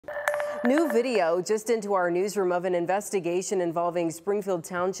New video just into our newsroom of an investigation involving Springfield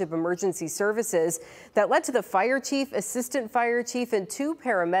Township Emergency Services that led to the fire chief, assistant fire chief, and 2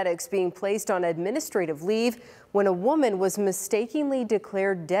 paramedics being placed on administrative leave when a woman was mistakenly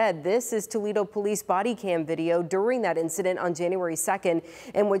declared dead. This is Toledo Police body cam video during that incident on January 2nd,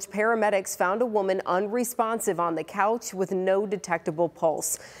 in which paramedics found a woman unresponsive on the couch with no detectable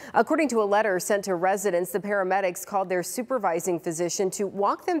pulse. According to a letter sent to residents, the paramedics called their supervising physician to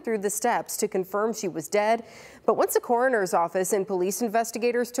walk them through the steps to confirm she was dead. But once the coroner's office and police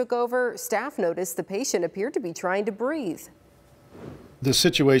investigators took over, staff noticed the patient appeared to be trying to breathe. The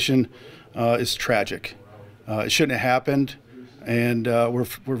situation is tragic. It shouldn't have happened, and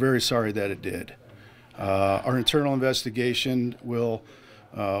we're very sorry that it did. Our internal investigation will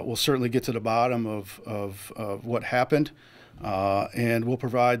certainly get to the bottom of what happened, and we'll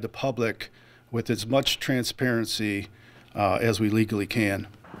provide the public with as much transparency as we legally can.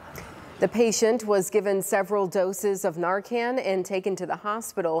 The patient was given several doses of Narcan and taken to the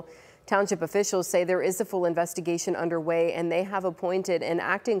hospital. Township officials say there is a full investigation underway, and they have appointed an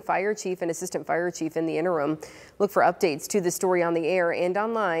acting fire chief and assistant fire chief in the interim. Look for updates to the story on the air and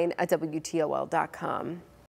online at WTOL.com.